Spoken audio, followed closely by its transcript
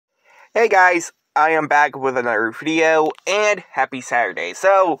Hey guys, I am back with another video, and happy Saturday.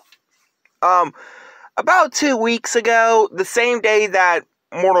 So, about 2 weeks ago, the same day that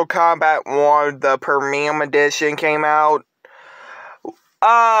Mortal Kombat 1, the Premium Edition came out,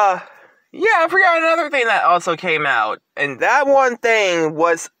 yeah, I forgot another thing that also came out, and that one thing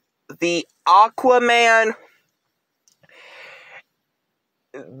was the Aquaman,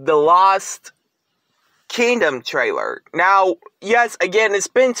 The Lost Kingdom trailer. Now, yes, again, it's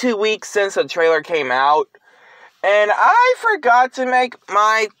been 2 weeks since the trailer came out, and I forgot to make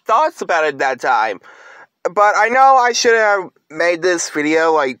my thoughts about it that time. But I know I should have made this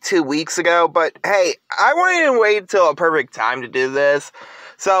video like 2 weeks ago, but hey, I wanted to wait till a perfect time to do this.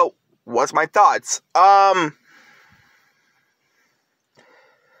 So, what's my thoughts? I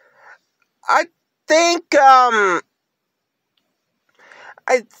think,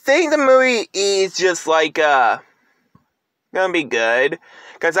 I think the movie is just like, gonna be good.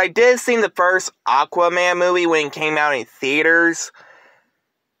 Because I did see the first Aquaman movie when it came out in theaters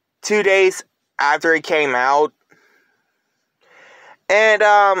 2 days after it came out. And,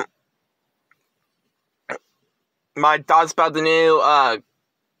 my thoughts about the new,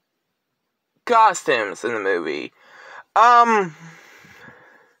 costumes in the movie.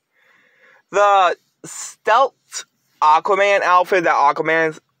 The stealth Aquaman outfit that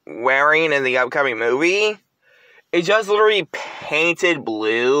Aquaman's wearing in the upcoming movie is just literally painted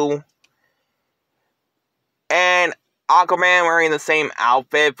blue. And Aquaman wearing the same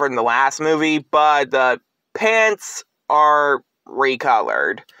outfit from the last movie, but the pants are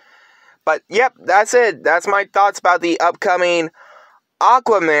recolored. But yep, that's it. That's my thoughts about the upcoming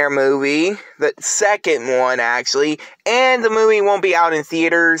Aquaman movie, the second one actually, and the movie won't be out in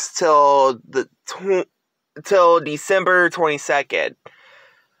theaters till December 22nd.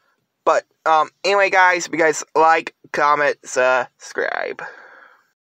 But anyway, guys, if you guys like, comment, subscribe.